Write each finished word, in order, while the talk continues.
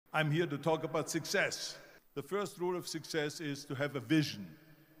I'm here to talk about success. The first rule of success is to have a vision.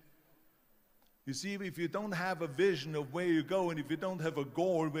 You see, if you don't have a vision of where you go, and if you don't have a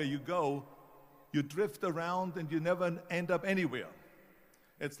goal where you go, you drift around and you never end up anywhere.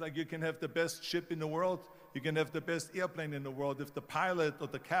 It's like you can have the best ship in the world, you can have the best airplane in the world. If the pilot or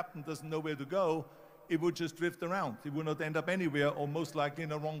the captain doesn't know where to go, it would just drift around. It would not end up anywhere, or most likely in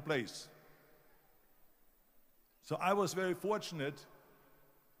the wrong place. So I was very fortunate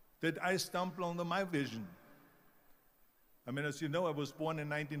that I stumbled onto my vision. I mean, as you know, I was born in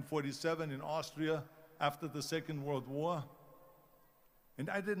 1947 in Austria after the Second World War. And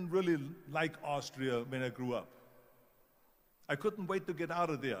I didn't really like Austria when I grew up. I couldn't wait to get out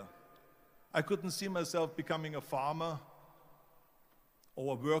of there. I couldn't see myself becoming a farmer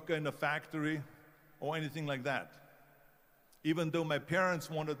or a worker in a factory or anything like that, even though my parents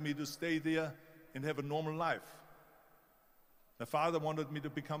wanted me to stay there and have a normal life. My father wanted me to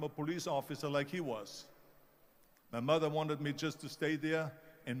become a police officer like he was. My mother wanted me just to stay there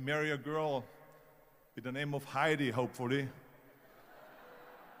and marry a girl with the name of Heidi, hopefully,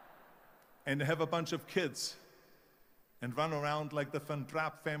 and have a bunch of kids and run around like the Van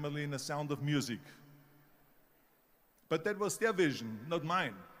Trapp family in The Sound of Music. But that was their vision, not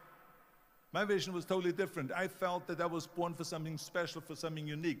mine. My vision was totally different. I felt that I was born for something special, for something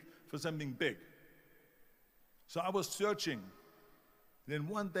unique, for something big. So I was searching. Then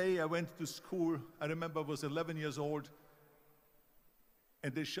one day I went to school. I remember I was 11 years old,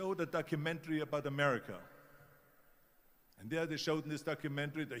 and they showed a documentary about America. And there they showed in this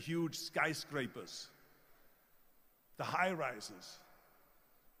documentary the huge skyscrapers, the high-rises,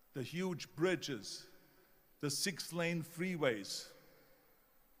 the huge bridges, the 6-lane freeways,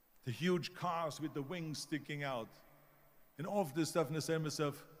 the huge cars with the wings sticking out, and all of this stuff. And I said to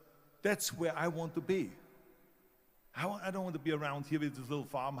myself, that's where I want to be. I don't want to be around here with these little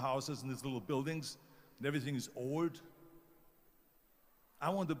farmhouses and these little buildings, and everything is old. I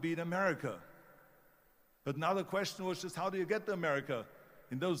want to be in America. But now the question was just, how do you get to America?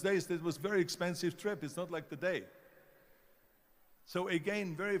 In those days, it was a very expensive trip. It's not like today. So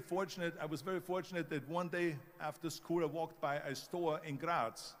again, I was very fortunate that one day after school, I walked by a store in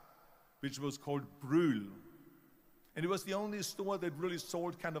Graz, which was called Brühl. And it was the only store that really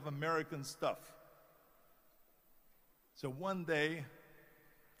sold kind of American stuff. So one day,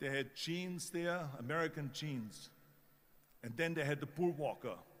 they had jeans there, American jeans. And then they had the bull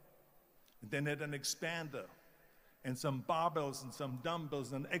walker. And then they had an expander and some barbells and some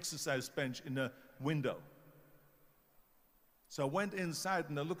dumbbells and an exercise bench in a window. So I went inside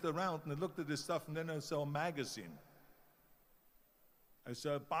and I looked around and I looked at this stuff, and then I saw a magazine. I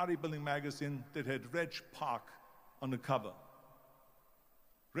saw a bodybuilding magazine that had Reg Park on the cover.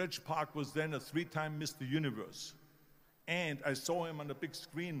 Reg Park was then a 3-time Mr. Universe. And I saw him on the big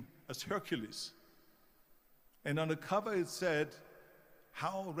screen as Hercules. And on the cover it said,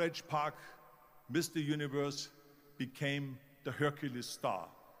 how Reg Park, Mr. Universe, became the Hercules star.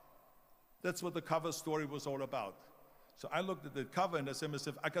 That's what the cover story was all about. So I looked at the cover and I said to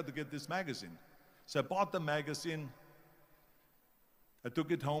myself, I got to get this magazine. So I bought the magazine, I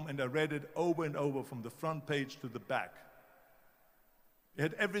took it home, and I read it over and over from the front page to the back. It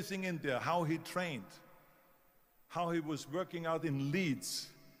had everything in there, how he trained, how he was working out in Leeds,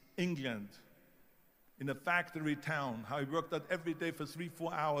 England, in a factory town, how he worked out every day for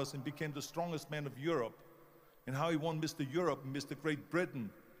 3-4 hours and became the strongest man of Europe, and how he won Mr. Europe and Mr. Great Britain,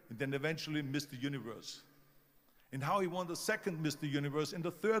 and then eventually Mr. Universe. And how he won the 2nd Mr. Universe and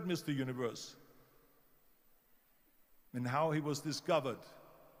the 3rd Mr. Universe. And how he was discovered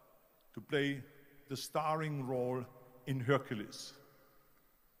to play the starring role in Hercules.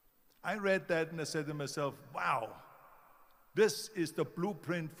 I read that and I said to myself, wow, this is the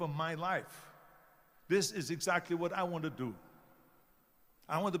blueprint for my life. This is exactly what I want to do.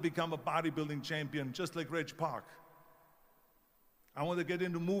 I want to become a bodybuilding champion just like Reg Park. I want to get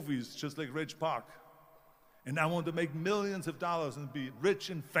into movies just like Reg Park. And I want to make millions of dollars and be rich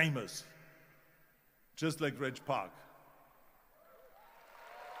and famous just like Reg Park.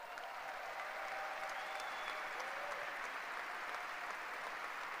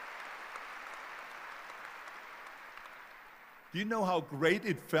 Do you know how great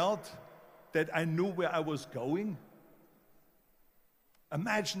it felt that I knew where I was going?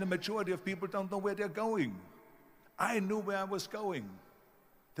 Imagine the majority of people don't know where they're going. I knew where I was going,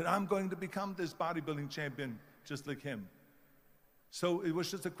 that I'm going to become this bodybuilding champion just like him. So it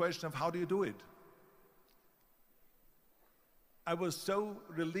was just a question of, how do you do it? I was so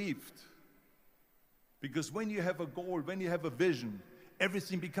relieved, because when you have a goal, when you have a vision,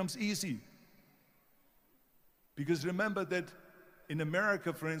 everything becomes easy. Because remember that In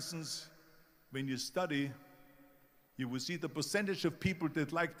America, for instance, when you study, you will see the percentage of people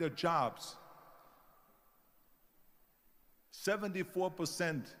that like their jobs.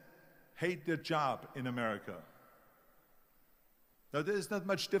 74% hate their job in America. Now, there's not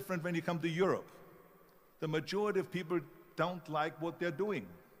much different when you come to Europe. The majority of people don't like what they're doing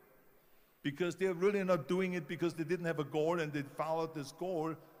because they're really not doing it because they didn't have a goal and they followed this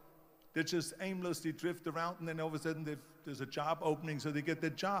goal. They just aimlessly drift around, and then all of a sudden there's a job opening, so they get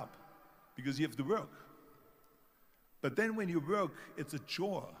that job because you have to work. But then when you work, it's a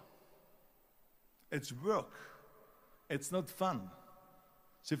chore. It's work. It's not fun.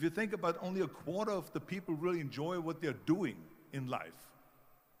 So if you think about only a quarter of the people really enjoy what they're doing in life,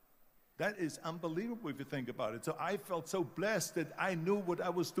 that is unbelievable if you think about it. So I felt so blessed that I knew what I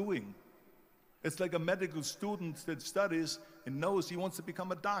was doing. It's like a medical student that studies and knows he wants to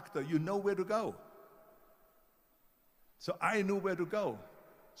become a doctor. You know where to go. So I knew where to go.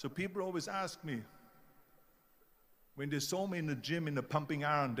 So people always ask me, when they saw me in the gym in the pumping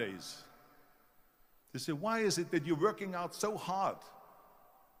iron days, they say, why is it that you're working out so hard?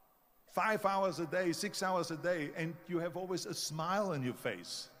 5 hours a day, 6 hours a day, and you have always a smile on your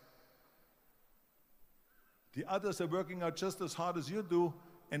face. The others are working out just as hard as you do,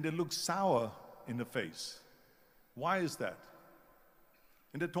 and they look sour in the face. Why is that?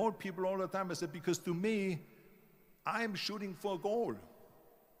 And I told people all the time, I said, because to me, I'm shooting for a goal.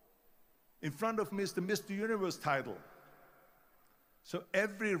 In front of me is the Mr. Universe title. So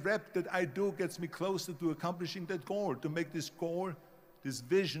every rep that I do gets me closer to accomplishing that goal, to make this goal, this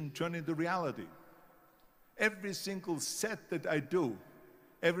vision, turn into reality. Every single set that I do,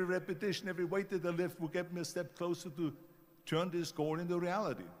 every repetition, every weight that I lift will get me a step closer to turn this goal into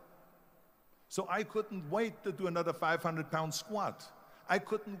reality. So I couldn't wait to do another 500-pound squat. I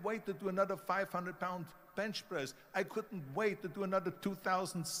couldn't wait to do another 500-pound bench press. I couldn't wait to do another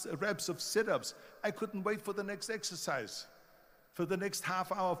 2,000 reps of sit-ups. I couldn't wait for the next exercise, for the next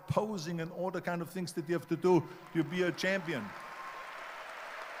half hour of posing and all the kind of things that you have to do to be a champion.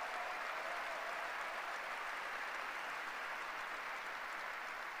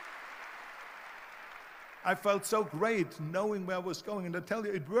 I felt so great knowing where I was going, and I tell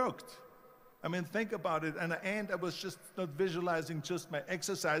you, it worked. I mean, think about it. And I was just not visualizing just my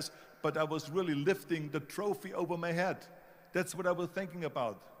exercise, but I was really lifting the trophy over my head. That's what I was thinking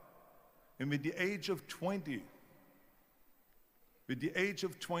about. And with the age of 20,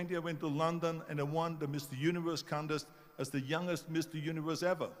 I went to London and I won the Mr. Universe contest as the youngest Mr. Universe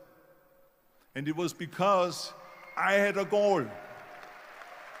ever. And it was because I had a goal.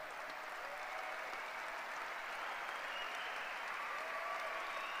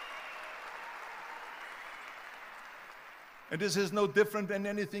 And this is no different than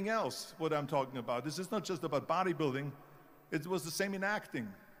anything else, what I'm talking about. This is not just about bodybuilding. It was the same in acting.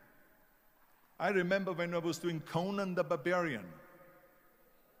 I remember when I was doing Conan the Barbarian.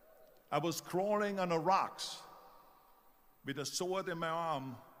 I was crawling on the rocks with a sword in my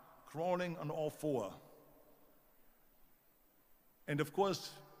arm, crawling on all four. And of course,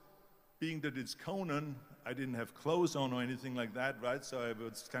 being that it's Conan, I didn't have clothes on or anything like that, right? So I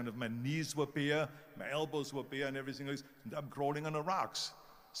was kind of, my knees were bare, my elbows were bare and everything else, and I'm crawling on the rocks.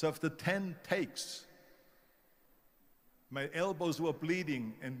 So after 10 takes, my elbows were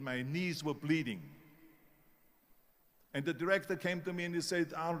bleeding and my knees were bleeding. And the director came to me and he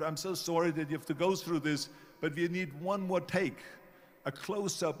said, Arnold, I'm so sorry that you have to go through this, but we need one more take, a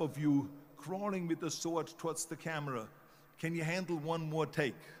close-up of you crawling with the sword towards the camera. Can you handle one more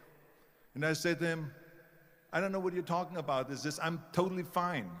take? And I said to him, I don't know what you're talking about. He says, I'm totally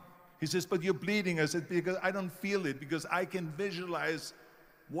fine. He says, but you're bleeding. I said, because I don't feel it, because I can visualize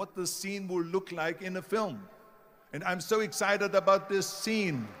what the scene will look like in a film. And I'm so excited about this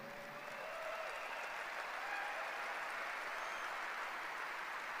scene.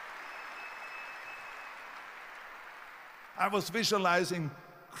 I was visualizing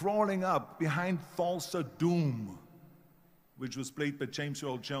crawling up behind Thulsa Doom, which was played by James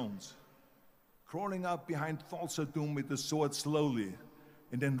Earl Jones. Crawling up behind Thulsa Doom with the sword slowly,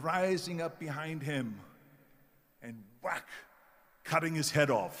 and then rising up behind him and whack, cutting his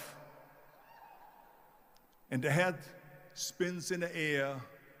head off. And the head spins in the air,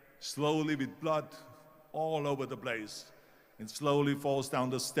 slowly with blood all over the place, and slowly falls down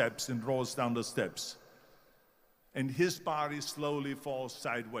the steps and rolls down the steps. And his body slowly falls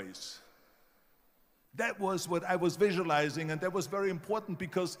sideways. That was what I was visualizing, and that was very important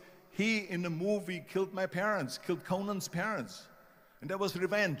because he, in the movie, killed my parents, killed Conan's parents. And that was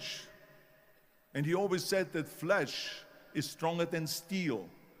revenge. And he always said that flesh is stronger than steel.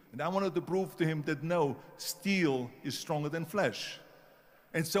 And I wanted to prove to him that no, steel is stronger than flesh.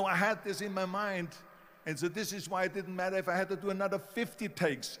 And so I had this in my mind. And so this is why it didn't matter if I had to do another 50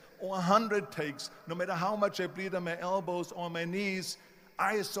 takes or 100 takes, no matter how much I bleed on my elbows or my knees.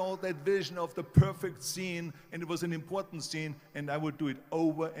 I saw that vision of the perfect scene, and it was an important scene, and I would do it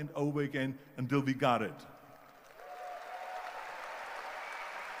over and over again until we got it.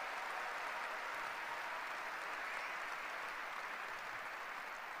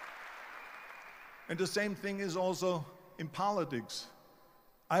 And the same thing is also in politics.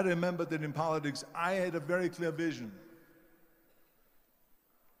 I remember that in politics, I had a very clear vision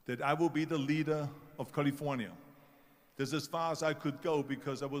that I will be the leader of California. That's as far as I could go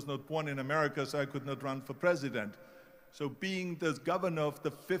because I was not born in America, so I could not run for president. So being the governor of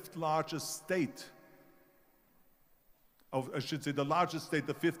the fifth largest state, I should say the largest state,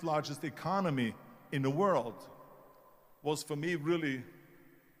 the fifth largest economy in the world, was for me really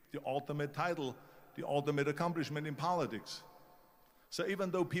the ultimate title, the ultimate accomplishment in politics. So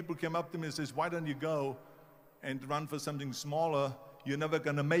even though people came up to me and says, why don't you go and run for something smaller, you're never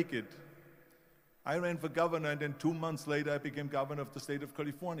gonna make it. I ran for governor, and then 2 months later I became governor of the state of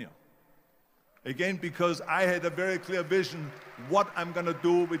California. Again, because I had a very clear vision what I'm gonna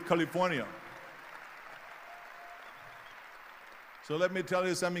do with California. So let me tell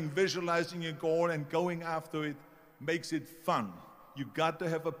you something, visualizing your goal and going after it makes it fun. You got to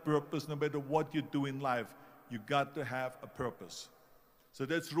have a purpose no matter what you do in life. You got to have a purpose. So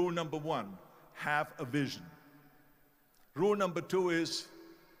that's rule number one, have a vision. Rule number two is,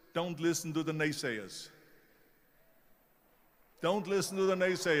 don't listen to the naysayers. Don't listen to the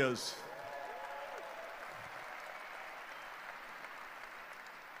naysayers.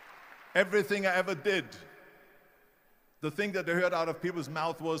 Everything I ever did, the thing that I heard out of people's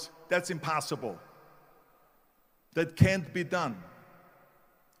mouth was, that's impossible. That can't be done.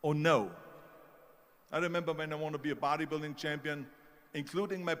 Or no. I remember when I wanted to be a bodybuilding champion,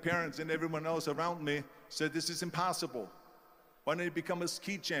 including my parents and everyone else around me, said, this is impossible. Why don't you become a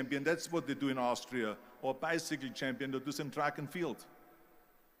ski champion? That's what they do in Austria. Or a bicycle champion, they'll do some track and field.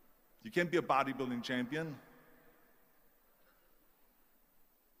 You can't be a bodybuilding champion.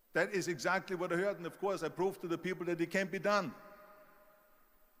 That is exactly what I heard, and of course I proved to the people that it can't be done.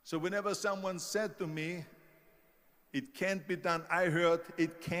 So whenever someone said to me, it can't be done, I heard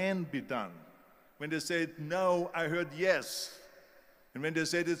it can be done. When they said no, I heard yes. And when they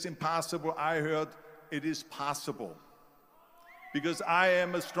said it's impossible, I heard it is possible. Because I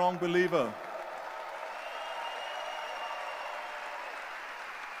am a strong believer.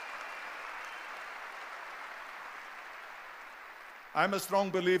 I'm a strong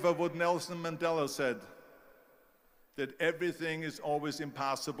believer of what Nelson Mandela said, that everything is always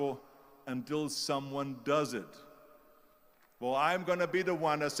impossible until someone does it. Well, I'm going to be the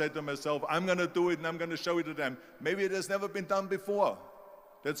one, I said to myself, I'm going to do it and I'm going to show it to them. Maybe it has never been done before.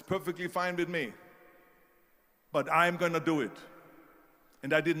 That's perfectly fine with me. But I'm going to do it.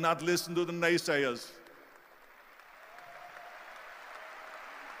 And I did not listen to the naysayers.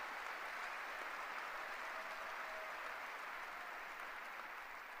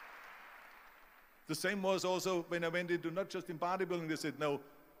 The same was also when I went into, not just in bodybuilding, they said no.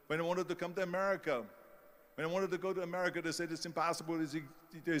 When I wanted to come to America, when I wanted to go to America, they said it's impossible.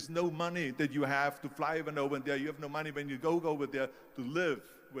 There's no money that you have to fly even over there. You have no money when you go over there to live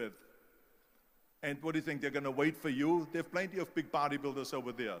with. And what do you think, they're going to wait for you? They have plenty of big bodybuilders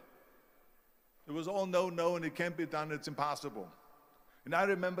over there. It was all no, no, and it can't be done, it's impossible. And I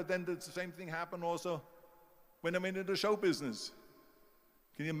remember then that the same thing happened also when I went into the show business.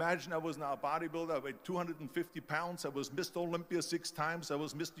 Can you imagine, I was now a bodybuilder, I weighed 250 pounds, I was Mr. Olympia 6 times, I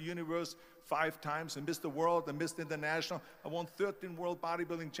was Mr. Universe 5 times, and Mr. World and Mr. International. I won 13 World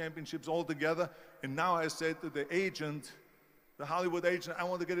Bodybuilding Championships altogether, and now I said to the agent, the Hollywood agent, I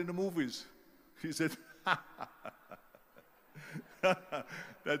want to get into movies. He said,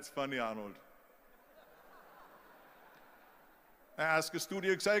 that's funny, Arnold. I asked a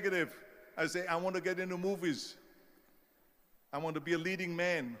studio executive, I say, I want to get into movies. I want to be a leading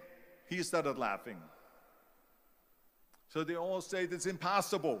man. He started laughing. So they all say it's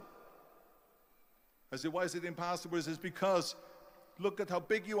impossible. I said, why is it impossible? He says, because look at how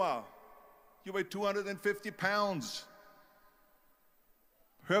big you are. You weigh 250 pounds.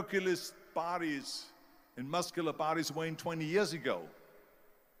 Hercules bodies and muscular bodies weighing 20 years ago.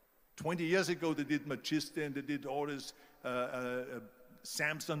 20 years ago, they did Machista and they did all these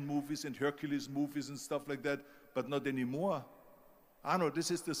Samson movies and Hercules movies and stuff like that, but not anymore. Arnold, this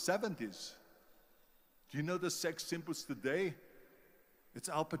is the 70s. Do you know the sex symbols today? It's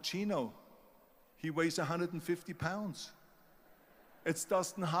Al Pacino. He weighs 150 pounds. It's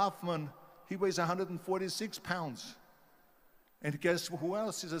Dustin Hoffman. He weighs 146 pounds. And guess who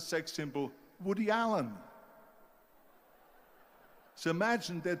else is a sex symbol? Woody Allen. So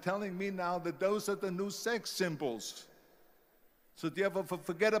imagine they're telling me now that those are the new sex symbols. So therefore,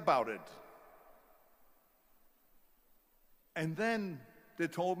 forget about it. And then they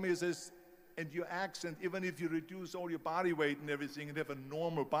told me, says, and your accent, even if you reduce all your body weight and everything and have a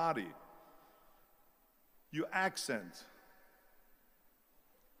normal body, your accent.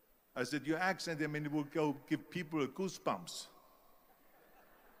 I said, your accent, I mean, it will go give people goosebumps.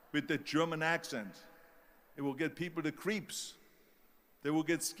 With the German accent, it will get people the creeps. They will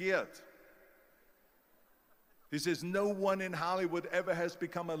get scared. He says, no one in Hollywood ever has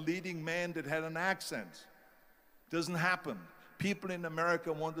become a leading man that had an accent. Doesn't happen. People in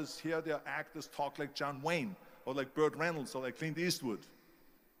America want to hear their actors talk like John Wayne, or like Burt Reynolds, or like Clint Eastwood.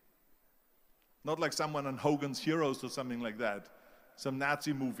 Not like someone on Hogan's Heroes or something like that, some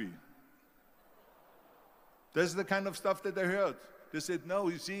Nazi movie. That's the kind of stuff that I heard. They said, no,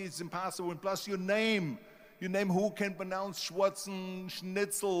 you see, it's impossible. And plus your name who can pronounce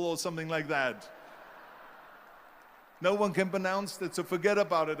Schwarzenegger or something like that. No one can pronounce that, so forget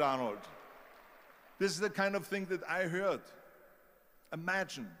about it, Arnold. This is the kind of thing that I heard.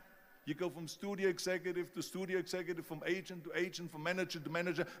 Imagine, you go from studio executive to studio executive, from agent to agent, from manager to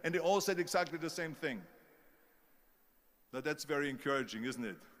manager, and they all said exactly the same thing. Now that's very encouraging, isn't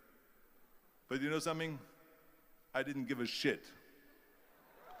it? But you know something? I didn't give a shit.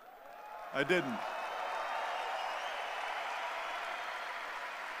 I didn't.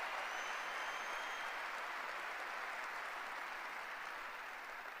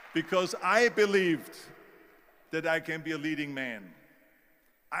 Because I believed that I can be a leading man.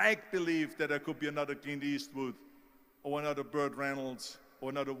 I believed that I could be another Clint Eastwood, or another Burt Reynolds, or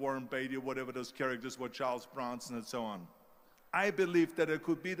another Warren Beatty, or whatever those characters were, Charles Bronson, and so on. I believed that I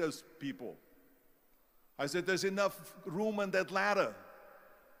could be those people. I said, there's enough room on that ladder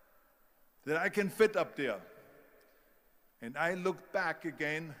that I can fit up there. And I looked back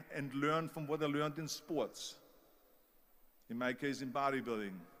again and learned from what I learned in sports. In my case, in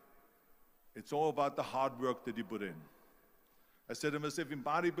bodybuilding. It's all about the hard work that you put in. I said to myself, in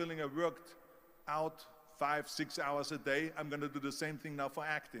bodybuilding, I worked out 5-6 hours a day. I'm going to do the same thing now for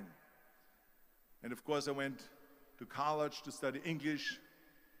acting. And of course, I went to college to study English.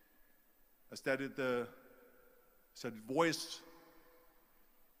 I studied voice,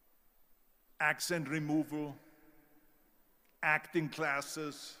 accent removal, acting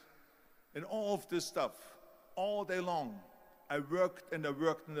classes, and all of this stuff, all day long. I worked and I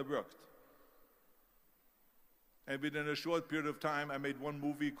worked and I worked. And within a short period of time, I made one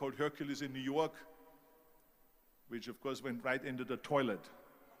movie called Hercules in New York, which of course went right into the toilet.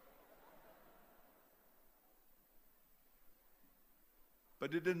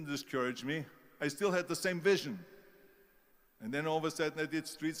 But it didn't discourage me. I still had the same vision. And then all of a sudden I did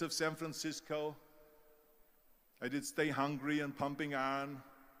Streets of San Francisco. I did Stay Hungry and Pumping Iron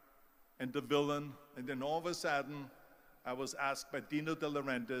and The Villain. And then all of a sudden I was asked by Dino De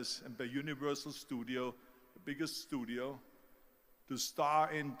Laurentiis and by Universal Studio, the biggest studio, to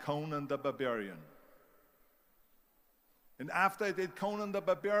star in Conan the Barbarian. And after I did Conan the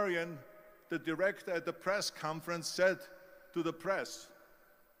Barbarian, the director at the press conference said to the press,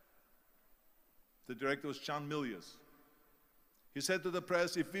 the director was John Milius. He said to the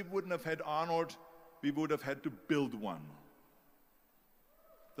press, if we wouldn't have had Arnold, we would have had to build one.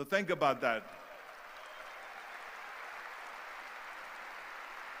 So think about that.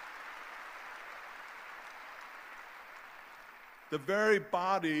 The very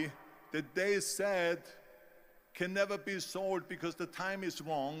body that they said can never be sold because the time is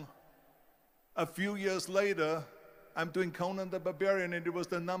wrong. A few years later, I'm doing Conan the Barbarian, and it was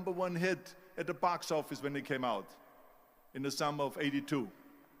the #1 hit at the box office when it came out in the summer of '82.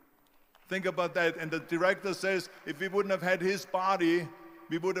 Think about that. And the director says, if we wouldn't have had his body,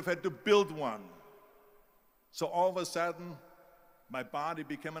 we would have had to build one. So all of a sudden, my body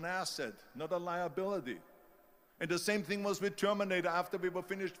became an asset, not a liability. And the same thing was with Terminator. After we were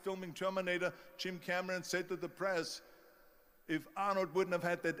finished filming Terminator, Jim Cameron said to the press, if Arnold wouldn't have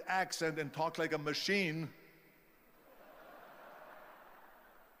had that accent and talked like a machine,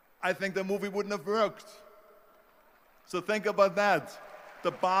 I think the movie wouldn't have worked. So think about that.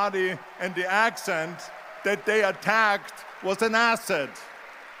 The body and the accent that they attacked was an asset.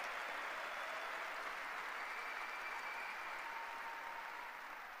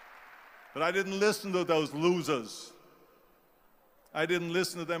 But I didn't listen to those losers. I didn't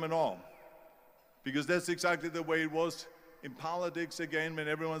listen to them at all. Because that's exactly the way it was in politics again, when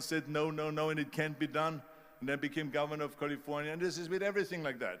everyone said no, no, no, and it can't be done. and then became governor of California. And this is with everything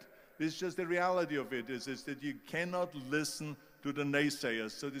like that. This is just the reality of it, is that you cannot listen to the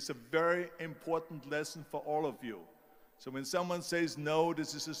naysayers. So this is a very important lesson for all of you. So when someone says, no,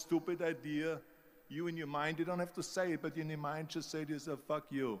 this is a stupid idea, you in your mind, you don't have to say it, but in your mind just say to yourself, fuck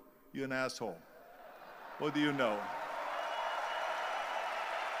you, you're an asshole. What do you know?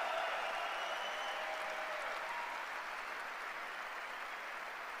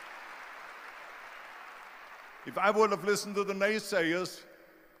 If I would have listened to the naysayers,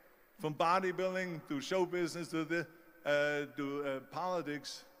 from bodybuilding to show business to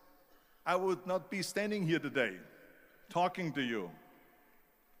politics, I would not be standing here today talking to you.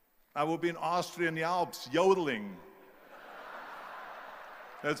 I would be in Austria in the Alps yodeling.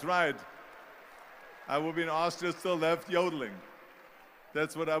 That's right. I would be in Austria still left yodeling.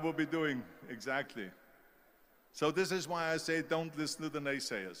 That's what I will be doing, exactly. So this is why I say don't listen to the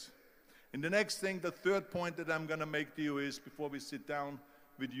naysayers. And the next thing, the third point that I'm going to make to you is, before we sit down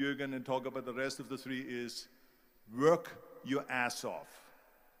with Jürgen and talk about the rest of the three, is work your ass off.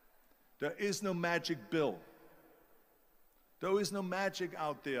 There is no magic pill. There is no magic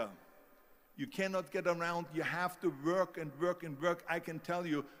out there. You cannot get around. You have to work and work and work. I can tell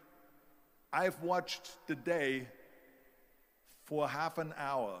you, I've watched the day for half an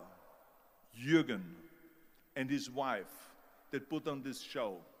hour, Jürgen and his wife that put on this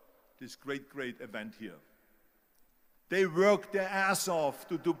show, this great, great event here. They work their ass off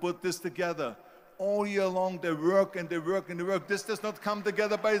to put this together. All year long, they work and they work and they work. This does not come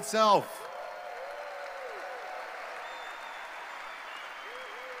together by itself.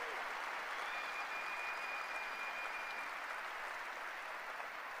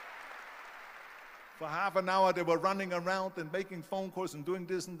 For half an hour, they were running around and making phone calls and doing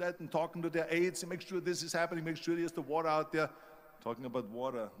this and that and talking to their aides and make sure this is happening, make sure there's the water out there. Talking about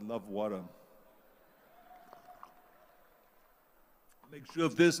water, love water. Make sure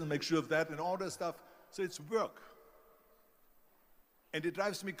of this and make sure of that and all that stuff. So it's work. And it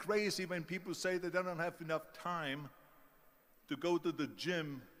drives me crazy when people say they don't have enough time to go to the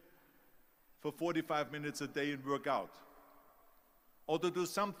gym for 45 minutes a day and work out. Or to do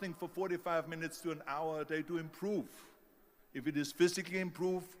something for 45 minutes to an hour a day to improve. If it is physically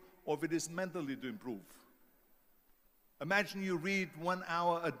improve or if it is mentally to improve. Imagine you read 1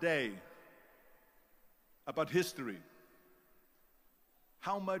 hour a day about history.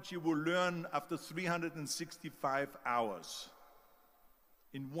 How much you will learn after 365 hours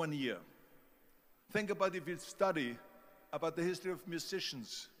in 1 year. Think about if you study about the history of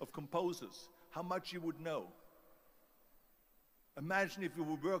musicians, of composers, how much you would know. Imagine if you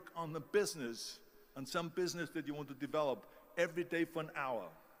would work on a business, on some business that you want to develop every day for an hour.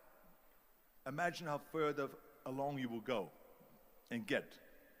 Imagine how further along you will go and get.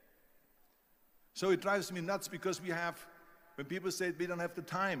 So it drives me nuts because we have, when people say we don't have the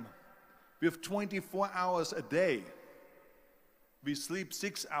time, we have 24 hours a day. We sleep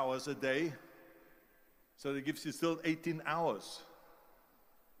 6 hours a day, so that gives you still 18 hours.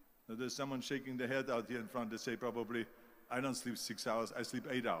 Now there's someone shaking their head out here in front. They say probably, I don't sleep 6 hours, I sleep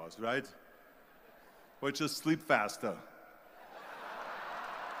 8 hours, right? Or just sleep faster.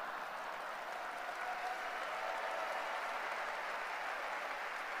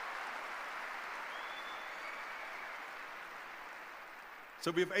 So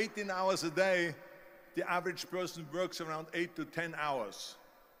we have 18 hours a day. The average person works around 8 to 10 hours.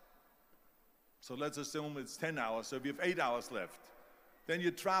 So let's assume it's 10 hours, so we have 8 hours left. Then you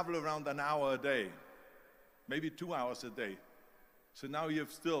travel around an hour a day, maybe 2 hours a day. So now you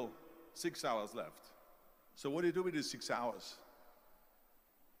have still 6 hours left. So what do you do with these 6 hours?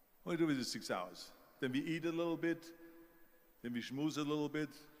 What do you do with these 6 hours? Then we eat a little bit, then we schmooze a little bit,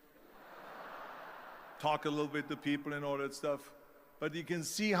 talk a little bit to people and all that stuff. But you can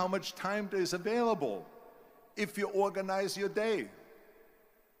see how much time there is available if you organize your day.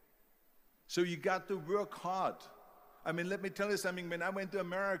 So you got to work hard. I mean, let me tell you something. When I went to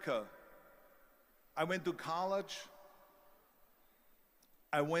America, I went to college.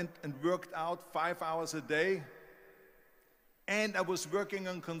 I went and worked out 5 hours a day. And I was working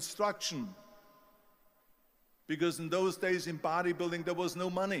on construction. Because in those days in bodybuilding, there was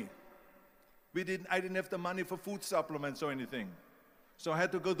no money. I didn't have the money for food supplements or anything. So I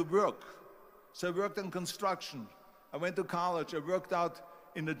had to go to work. So I worked on construction. I went to college. I worked out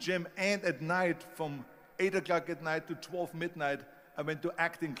in the gym. And at night, from 8 o'clock at night to 12 midnight, I went to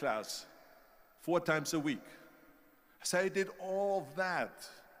acting class 4 times a week. So I did all of that.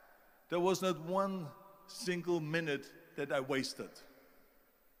 There was not one single minute that I wasted.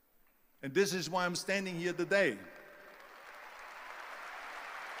 And this is why I'm standing here today.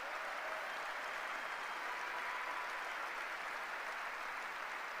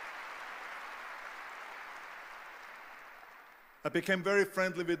 I became very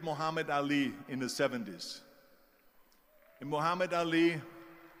friendly with Muhammad Ali in the 70s. And Muhammad Ali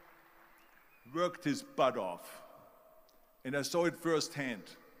worked his butt off. And I saw it firsthand.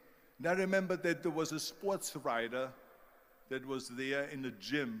 And I remember that there was a sports writer that was there in the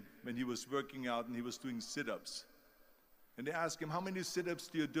gym when he was working out and he was doing sit-ups. And they asked him, how many sit-ups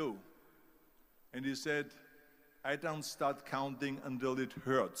do you do? And he said, I don't start counting until it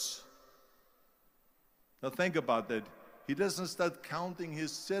hurts. Now think about that. He doesn't start counting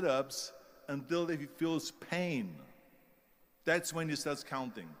his sit-ups until he feels pain. That's when he starts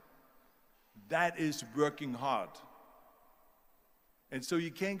counting. That is working hard. And so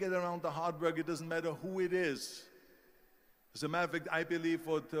you can't get around the hard work. It doesn't matter who it is. As a matter of fact, I believe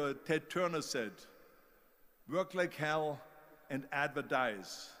what Ted Turner said, work like hell and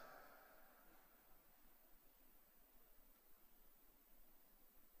advertise.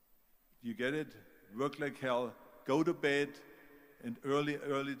 You get it? Work like hell, go to bed, and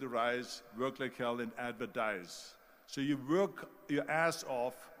early to rise, work like hell and advertise. So you work your ass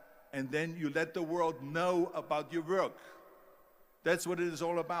off, and then you let the world know about your work. That's what it is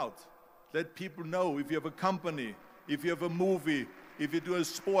all about. Let people know. If you have a company, if you have a movie, if you do a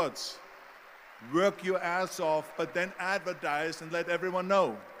sports, work your ass off, but then advertise and let everyone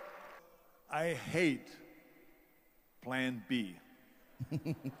know. I hate Plan B.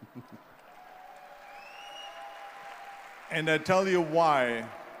 And I tell you why.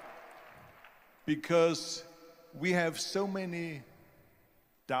 Because we have so many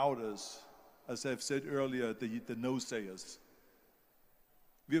doubters, as I've said earlier, the Naysayers.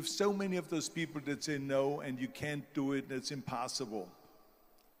 We have so many of those people that say no, and you can't do it, it's impossible.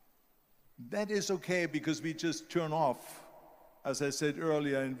 That is okay because we just turn off, as I said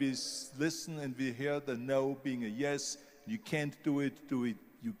earlier, and we listen and we hear the no being a yes. You can't do it,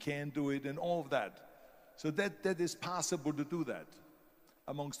 you can do it, and all of that. So that is possible to do that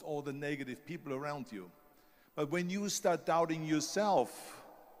amongst all the negative people around you. But when you start doubting yourself,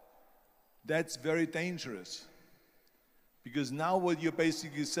 that's very dangerous. Because now what you're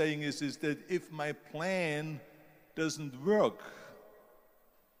basically saying is that if my plan doesn't work,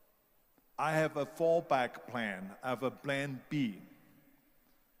 I have a fallback plan, I have a plan B.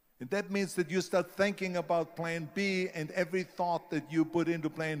 And that means that you start thinking about plan B, and every thought that you put into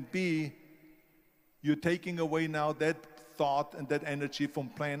plan B, you're taking away now that thought and that energy from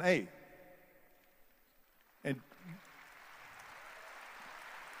plan A.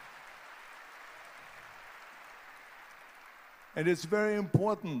 And it's very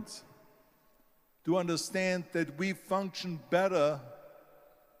important to understand that we function better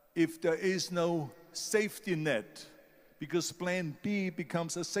if there is no safety net, because plan B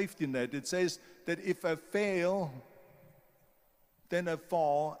becomes a safety net. It says that if I fail, then I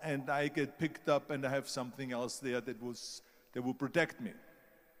fall and I get picked up and I have something else there that will protect me.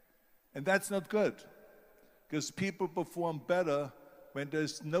 And that's not good, because people perform better when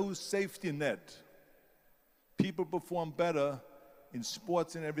there's no safety net. People perform better in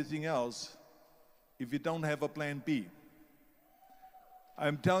sports and everything else if you don't have a plan B.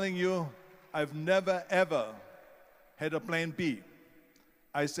 I'm telling you, I've never ever had a plan B.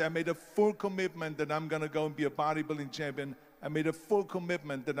 I made a full commitment that I'm going to go and be a bodybuilding champion. I made a full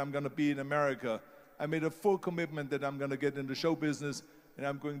commitment that I'm going to be in America. I made a full commitment that I'm going to get in the show business and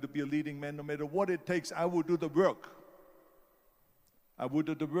I'm going to be a leading man. No matter what it takes, I will do the work. I will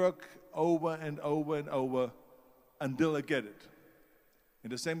do the work over and over and over until I get it.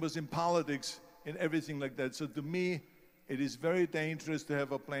 And the same was in politics and everything like that. So to me, it is very dangerous to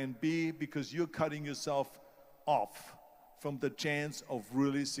have a plan B, because you're cutting yourself off from the chance of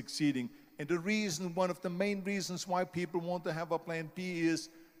really succeeding. And the reason, one of the main reasons why people want to have a plan B is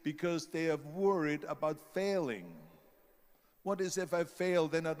because they are worried about failing. What is if I fail,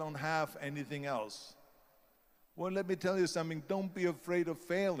 then I don't have anything else? Well, let me tell you something. Don't be afraid of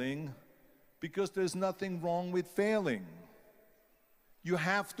failing, because there's nothing wrong with failing. You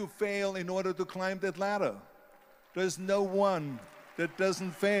have to fail in order to climb that ladder. There's no one that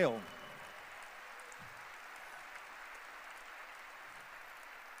doesn't fail.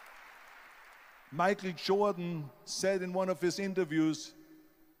 Michael Jordan said in one of his interviews,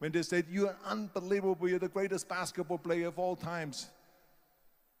 when they said, "You're unbelievable, you're the greatest basketball player of all times."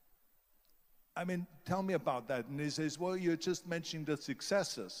 I mean, tell me about that. And he says, well, you're just mentioning the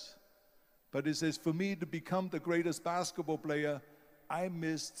successes. But he says, for me to become the greatest basketball player, I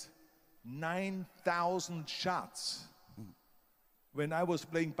missed 9,000 shots when I was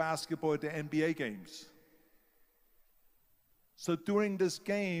playing basketball at the NBA games. So during these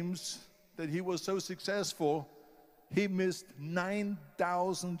games that he was so successful, he missed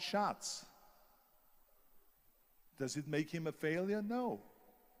 9,000 shots. Does it make him a failure? No.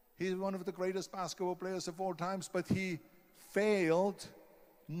 He's one of the greatest basketball players of all times, but he failed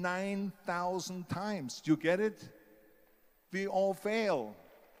 9,000 times. Do you get it? We all fail.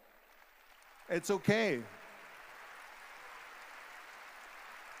 It's okay.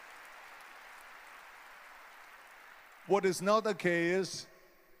 What is not okay is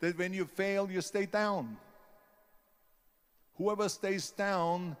that when you fail, you stay down. Whoever stays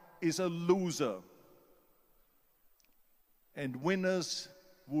down is a loser. And winners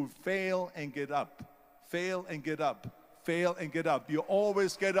will fail and get up, fail and get up, fail and get up. You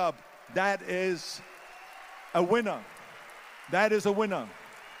always get up. That is a winner. That is a winner.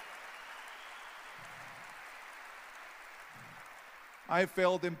 I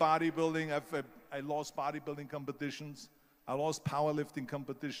failed in bodybuilding. I lost bodybuilding competitions. I lost powerlifting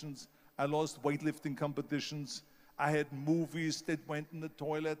competitions. I lost weightlifting competitions. I had movies that went in the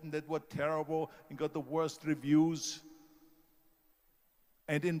toilet and that were terrible and got the worst reviews.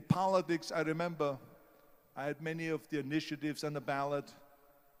 And in politics, I remember I had many of the initiatives on the ballot,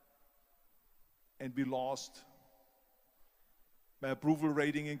 and we lost. My approval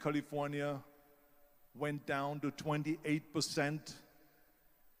rating in California went down to 28%,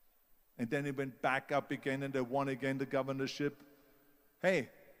 and then it went back up again, and I won again the governorship. Hey,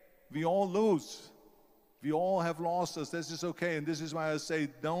 we all lose. We all have losses. This is okay, and this is why I say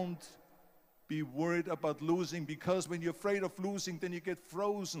don't be worried about losing, because when you're afraid of losing, then you get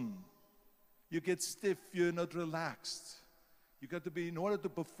frozen. You get stiff, you're not relaxed. You got to be, in order to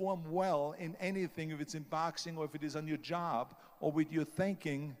perform well in anything, if it's in boxing or if it is on your job or with your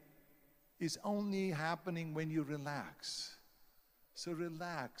thinking, is only happening when you relax. So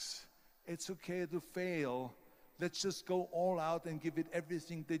relax. It's okay to fail. Let's just go all out and give it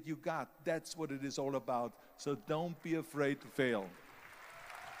everything that you got. That's what it is all about. So don't be afraid to fail.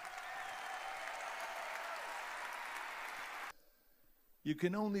 You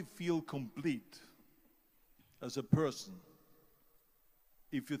can only feel complete as a person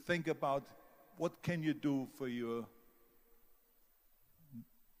if you think about what can you do for your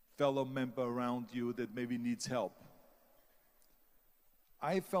fellow member around you that maybe needs help.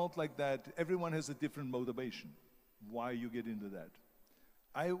 I felt like that everyone has a different motivation why you get into that.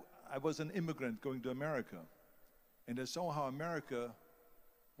 I was an immigrant going to America, and I saw how America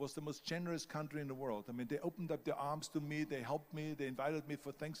was the most generous country in the world. I mean, they opened up their arms to me, they helped me, they invited me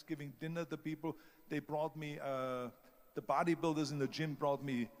for Thanksgiving dinner, the people. They brought me, the bodybuilders in the gym brought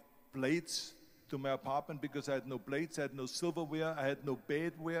me plates to my apartment because I had no plates, I had no silverware, I had no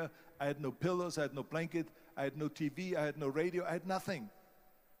bedware, I had no pillows, I had no blanket, I had no TV, I had no radio, I had nothing.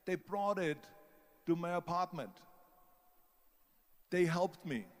 They brought it to my apartment. They helped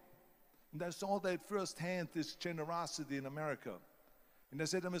me. And I saw that firsthand, this generosity in America. And I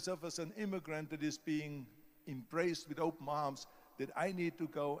said to myself, as an immigrant that is being embraced with open arms, that I need to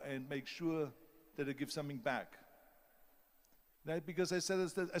go and make sure that I give something back. Right? Because I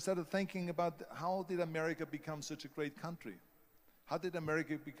started thinking about how did America become such a great country? How did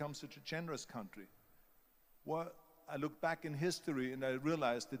America become such a generous country? Well, I look back in history and I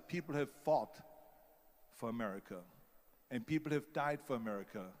realized that people have fought for America, and people have died for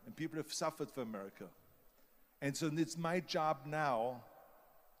America, and people have suffered for America. And so it's my job now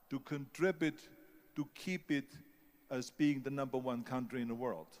to contribute to keep it as being the #1 country in the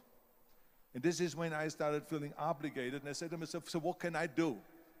world. And this is when I started feeling obligated, and I said to myself, so what can I do?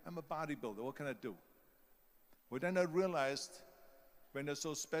 I'm a bodybuilder, what can I do? Well, then I realized when I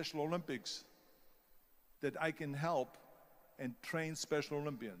saw Special Olympics that I can help and train Special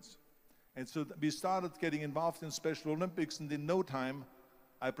Olympians. And so we started getting involved in Special Olympics, and in no time,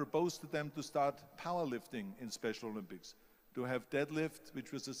 I proposed to them to start powerlifting in Special Olympics, to have deadlift,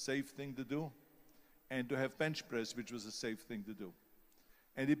 which was a safe thing to do, and to have bench press, which was a safe thing to do.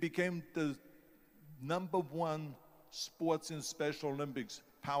 And it became the #1 sports in Special Olympics,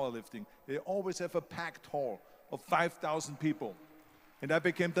 powerlifting. They always have a packed hall of 5,000 people. And I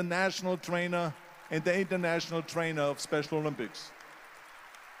became the national trainer and the international trainer of Special Olympics.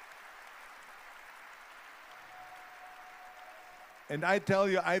 And I tell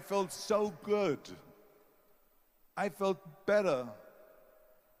you, I felt so good. I felt better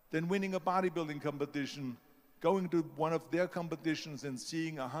than winning a bodybuilding competition, going to one of their competitions and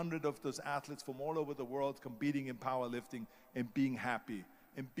seeing 100 of those athletes from all over the world competing in powerlifting and being happy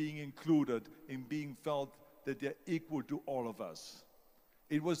and being included and being felt that they're equal to all of us.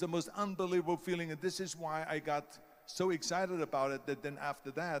 It was the most unbelievable feeling, and this is why I got so excited about it that then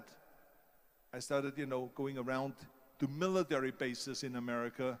after that, I started, going around to military bases in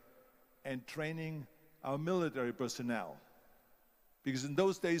America and training our military personnel. Because in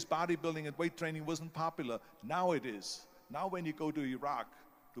those days, bodybuilding and weight training wasn't popular. Now it is. Now when you go to Iraq,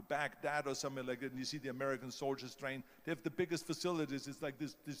 to Baghdad or somewhere like that, and you see the American soldiers train, they have the biggest facilities. It's like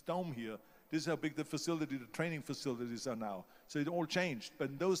this dome here. This is how big the training facilities are now. So it all changed. But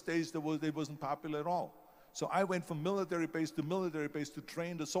in those days, it wasn't popular at all. So I went from military base to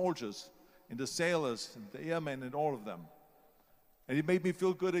train the soldiers and the sailors and the airmen and all of them. And it made me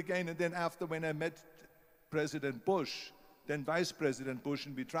feel good again. And then after, when I met President Bush, then Vice President Bush,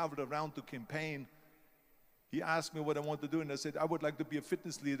 and we traveled around to campaign, he asked me what I wanted to do, and I said, I would like to be a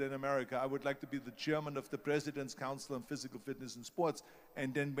fitness leader in America. I would like to be the chairman of the President's Council on Physical Fitness and Sports.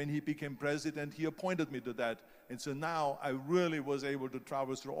 And then when he became president, he appointed me to that. And so now I really was able to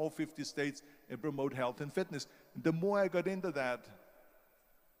travel through all 50 states and promote health and fitness. And the more I got into that,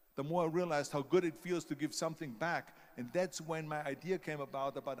 the more I realized how good it feels to give something back. And that's when my idea came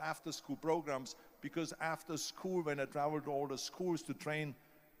about after-school programs, because after school, when I traveled to all the schools to train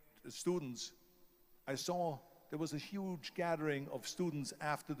students, I saw there was a huge gathering of students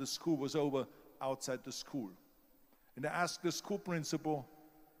after the school was over outside the school. And I asked the school principal,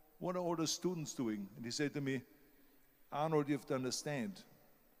 what are all the students doing? And he said to me, Arnold, you have to understand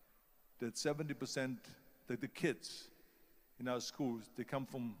that 70% that the kids in our schools, they come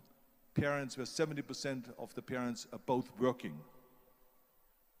from parents where 70% of the parents are both working.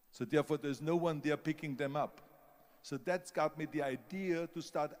 So therefore, there's no one there picking them up. So that's got me the idea to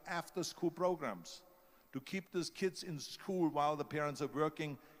start after-school programs, to keep those kids in school while the parents are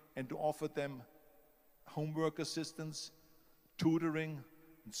working, and to offer them homework assistance, tutoring,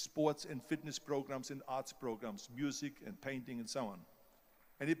 and sports and fitness programs and arts programs, music and painting and so on.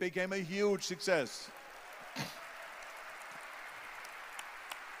 And it became a huge success.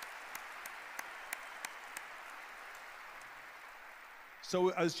 So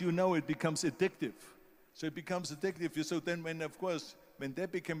as you know, it becomes addictive. So it becomes addictive. So then when, of course, when they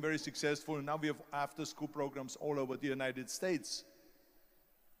became very successful, now we have after-school programs all over the United States.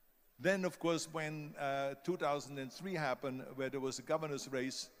 Then, of course, when 2003 happened, where there was a governor's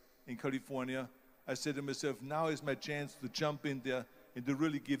race in California, I said to myself, now is my chance to jump in there and to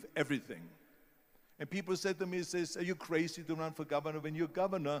really give everything. And people said to me, he says, are you crazy to run for governor? When you're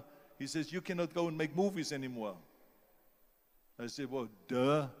governor, he says, you cannot go and make movies anymore. I said, well,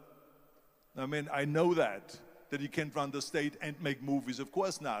 duh. I mean, I know that you can't run the state and make movies. Of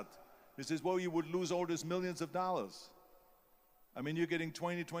course not. He says, well, you would lose all these millions of dollars. I mean, you're getting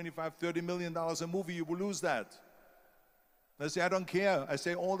 20, 25, $30 million a movie, you will lose that. I say, I don't care. I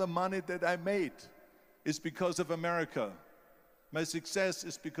say, all the money that I made is because of America. My success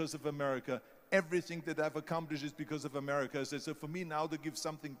is because of America. Everything that I've accomplished is because of America. I say, so for me now to give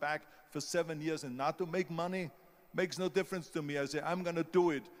something back for 7 years and not to make money makes no difference to me. I say, I'm going to do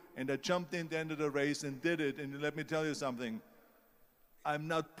it. And I jumped in the end of the race and did it. And let me tell you something. I'm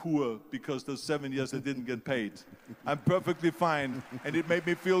not poor because those 7 years I didn't get paid. I'm perfectly fine. And it made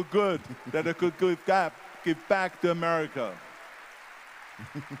me feel good that I could give back to America.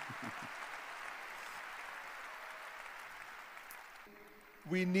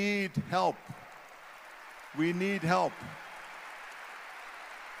 We need help. We need help.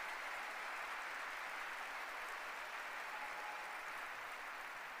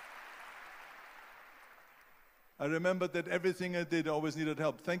 I remember that everything I did always needed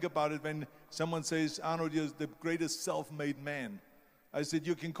help. Think about it when someone says, Arnold, you're the greatest self-made man. I said,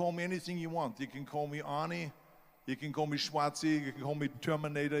 you can call me anything you want. You can call me Arnie, you can call me Schwarzy, you can call me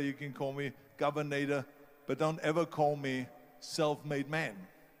Terminator, you can call me Governator, but don't ever call me self-made man.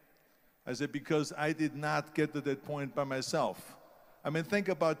 I said, because I did not get to that point by myself. I mean, think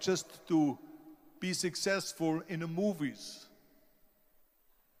about just to be successful in the movies.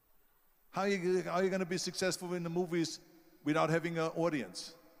 How are you going to be successful in the movies without having an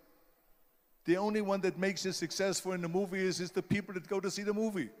audience? The only one that makes you successful in the movies is the people that go to see the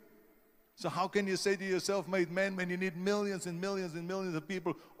movie. So how can you say to yourself, made man, when you need millions and millions and millions of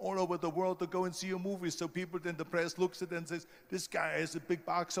people all over the world to go and see your movies, so people, then the press looks at it and says, this guy is a big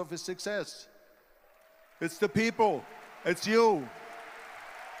box office success. It's the people. It's you.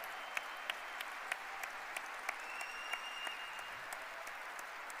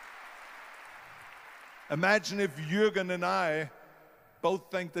 Imagine if Jürgen and I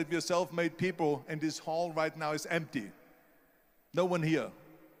both think that we're self-made people and this hall right now is empty. No one here.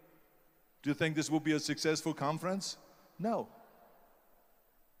 Do you think this will be a successful conference? No.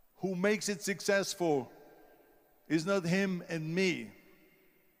 Who makes it successful is not him and me.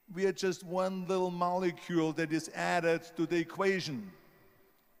 We are just one little molecule that is added to the equation.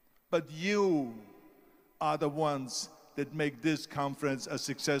 But you are the ones that make this conference a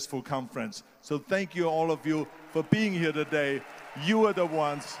successful conference. So thank you, all of you, for being here today. You are the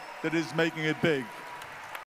ones that is making it big.